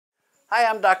Hi,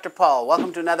 I'm Dr. Paul.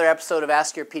 Welcome to another episode of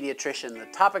Ask Your Pediatrician. The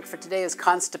topic for today is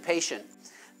constipation.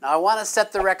 Now, I want to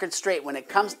set the record straight when it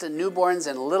comes to newborns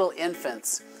and little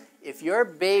infants. If your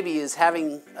baby is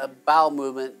having a bowel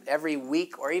movement every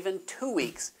week or even 2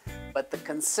 weeks, but the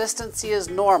consistency is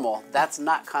normal, that's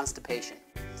not constipation.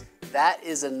 That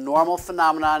is a normal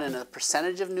phenomenon in a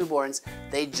percentage of newborns.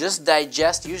 They just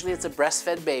digest, usually it's a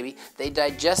breastfed baby, they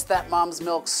digest that mom's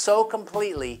milk so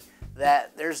completely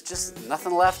that there's just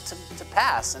nothing left to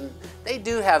pass. And they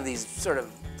do have these sort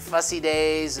of fussy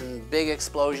days and big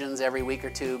explosions every week or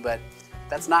two, but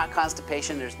that's not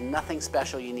constipation. There's nothing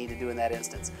special you need to do in that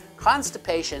instance.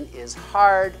 Constipation is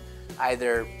hard,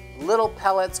 either little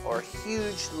pellets or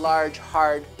huge, large,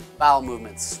 hard bowel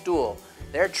movements, stool.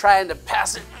 They're trying to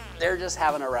pass it, they're just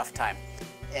having a rough time.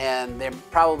 And they're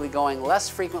probably going less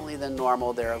frequently than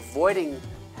normal. They're avoiding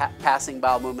passing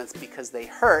bowel movements because they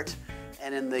hurt.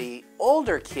 And in the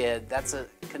older kid, that's a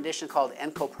condition called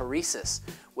encoparesis,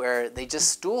 where they just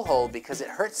stool hold because it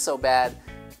hurts so bad,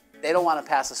 they don't want to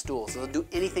pass a stool. So they'll do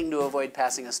anything to avoid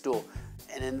passing a stool.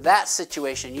 And in that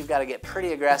situation, you've got to get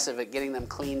pretty aggressive at getting them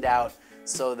cleaned out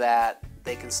so that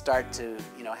they can start to,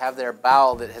 have their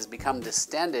bowel that has become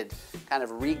distended kind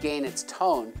of regain its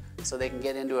tone so they can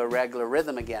get into a regular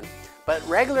rhythm again. But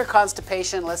regular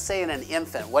constipation, let's say in an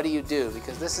infant, what do?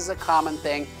 Because this is a common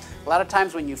thing. A lot of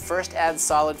times when you first add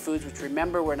solid foods, which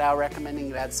remember we're now recommending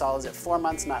you add solids at 4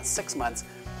 months, not 6 months.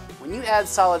 When you add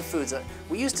solid foods,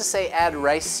 we used to say add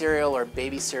rice cereal or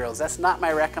baby cereals. That's not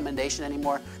my recommendation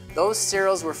anymore. Those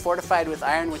cereals were fortified with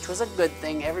iron, which was a good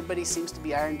thing. Everybody seems to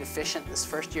be iron deficient this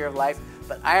first year of life,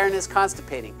 but iron is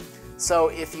constipating. So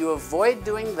if you avoid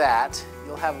doing that,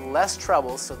 you'll have less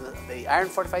trouble. So the iron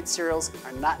fortified cereals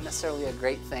are not necessarily a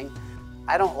great thing.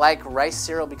 I don't like rice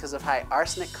cereal because of high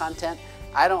arsenic content.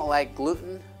 I don't like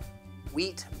gluten,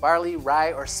 wheat, barley,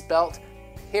 rye, or spelt,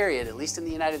 period, at least in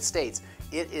the United States.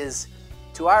 It is,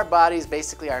 to our bodies,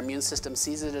 basically our immune system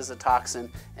sees it as a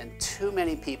toxin, and too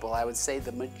many people, I would say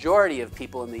the majority of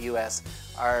people in the US,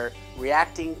 are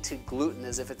reacting to gluten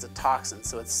as if it's a toxin.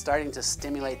 So it's starting to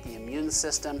stimulate the immune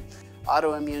system,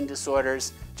 autoimmune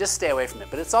disorders. Just stay away from it.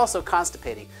 But it's also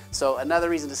constipating. So another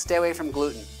reason to stay away from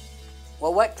gluten.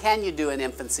 Well, what can you do in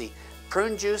infancy?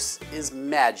 Prune juice is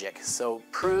magic. So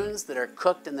prunes that are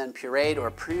cooked and then pureed, or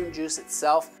prune juice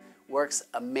itself, works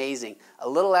amazing. A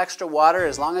little extra water,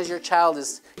 as long as your child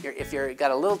is, if you've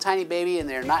got a little tiny baby and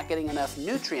they're not getting enough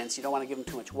nutrients, you don't want to give them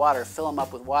too much water, fill them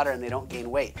up with water and they don't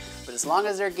gain weight. But as long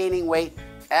as they're gaining weight,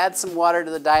 add some water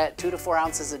to the diet, 2 to 4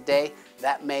 ounces a day,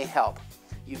 that may help.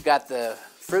 You've got the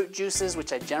fruit juices,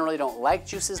 which I generally don't like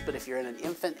juices, but if you're in an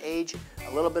infant age,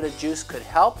 a little bit of juice could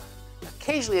help.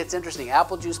 Occasionally it's interesting,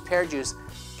 apple juice, pear juice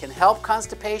can help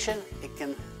constipation, it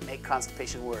can make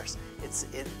constipation worse.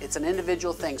 It's an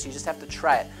individual thing, so you just have to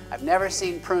try it. I've never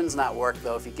seen prunes not work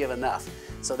though if you give enough.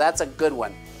 So that's a good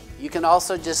one. You can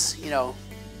also just,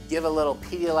 give a little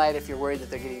Pedialyte if you're worried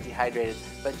that they're getting dehydrated,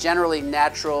 but generally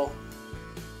natural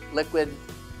liquid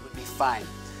would be fine.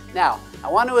 Now,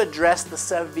 I want to address the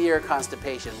severe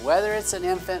constipation, whether it's an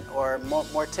infant or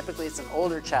more typically it's an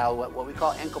older child, what we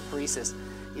call encoparesis.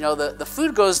 The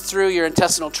food goes through your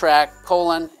intestinal tract,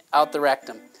 colon, out the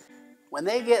rectum. When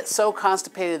they get so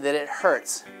constipated that it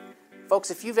hurts,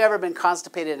 folks, if you've ever been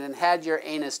constipated and had your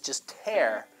anus just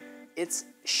tear, it's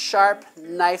sharp,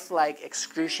 knife-like,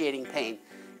 excruciating pain.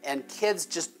 And kids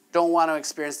just don't want to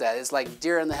experience that. It's like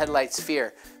deer in the headlights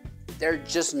fear. They're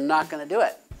just not going to do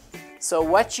it. So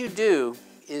what you do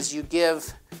is you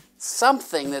give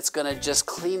something that's going to just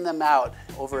clean them out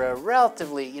over a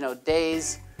relatively,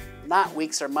 days, not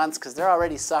weeks or months, because they're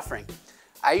already suffering.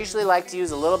 I usually like to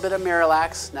use a little bit of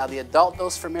Miralax. Now the adult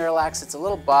dose for Miralax, it's a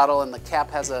little bottle and the cap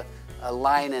has a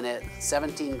line in it.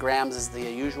 17 grams is the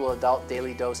usual adult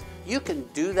daily dose. You can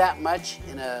do that much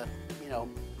in a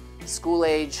school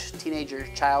age teenager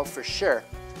child for sure.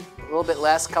 A little bit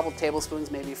less, a couple tablespoons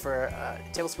maybe for a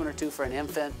tablespoon or 2 for an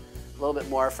infant, a little bit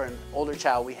more for an older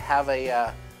child. We have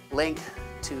a link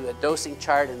to a dosing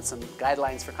chart and some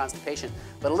guidelines for constipation.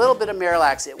 But a little bit of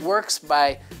Miralax, it works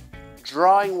by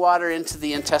drawing water into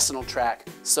the intestinal tract.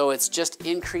 So it's just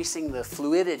increasing the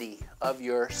fluidity of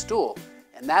your stool.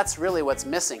 And that's really what's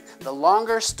missing. The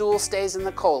longer stool stays in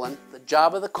the colon, the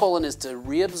job of the colon is to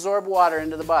reabsorb water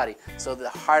into the body, so the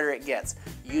harder it gets.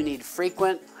 You need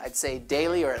frequent, I'd say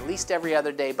daily or at least every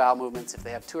other day bowel movements. If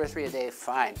they have 2 or 3 a day,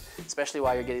 fine, especially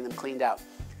while you're getting them cleaned out.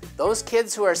 Those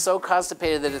kids who are so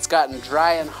constipated that it's gotten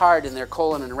dry and hard in their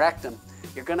colon and rectum,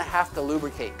 you're going to have to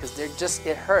lubricate because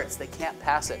it hurts. They can't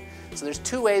pass it. So there's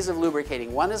 2 ways of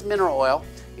lubricating. One is mineral oil.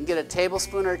 You can get a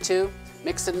tablespoon or 2,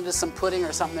 mix it into some pudding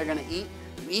or something they're going to eat.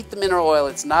 eat the mineral oil,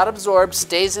 it's not absorbed,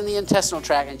 stays in the intestinal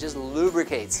tract, and just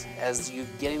lubricates as you're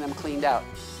getting them cleaned out.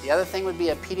 The other thing would be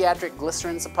a pediatric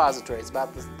glycerin suppository. It's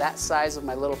about that size of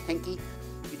my little pinky.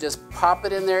 You just pop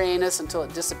it in their anus until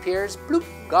it disappears, bloop,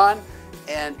 gone,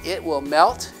 and it will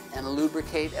melt and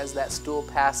lubricate as that stool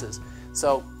passes.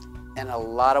 So, and a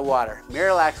lot of water.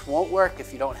 Miralax won't work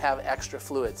if you don't have extra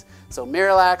fluids. So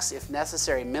Miralax, if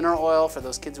necessary, mineral oil for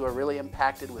those kids who are really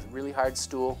impacted with really hard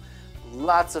stool,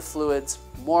 lots of fluids,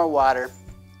 more water,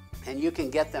 and you can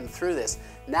get them through this.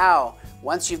 Now,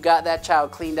 once you've got that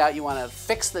child cleaned out, you want to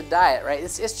fix the diet, right?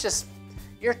 It's just,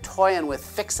 you're toying with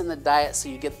fixing the diet so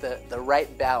you get the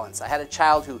right balance. I had a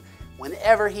child who,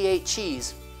 whenever he ate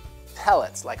cheese,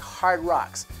 pellets, like hard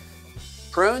rocks.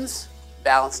 Prunes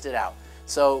balanced it out.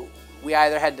 So we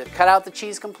either had to cut out the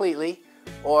cheese completely,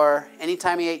 or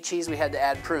anytime he ate cheese, we had to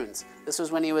add prunes. This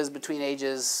was when he was between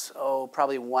ages,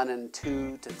 probably 1 and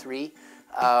 2 to 3.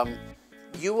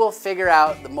 You will figure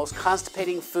out the most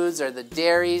constipating foods are the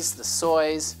dairies, the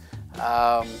soys,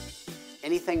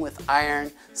 anything with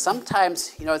iron.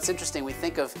 Sometimes, you know, it's interesting, we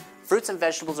think of fruits and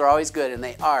vegetables are always good, and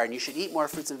they are, and you should eat more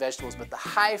fruits and vegetables, but the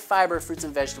high fiber fruits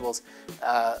and vegetables,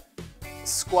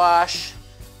 squash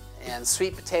and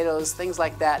sweet potatoes, things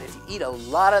like that, if you eat a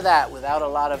lot of that without a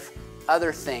lot of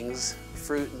other things,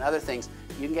 fruit and other things,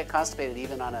 you can get constipated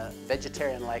even on a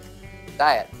vegetarian-like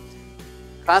diet.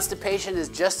 Constipation is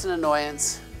just an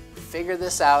annoyance. Figure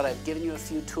this out. I've given you a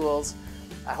few tools.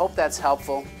 I hope that's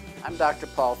helpful. I'm Dr.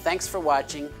 Paul. Thanks for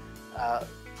watching.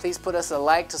 Please put us a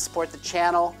like to support the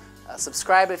channel.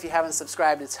 Subscribe if you haven't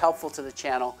subscribed. It's helpful to the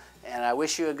channel. And I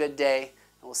wish you a good day.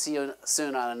 And we'll see you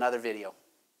soon on another video.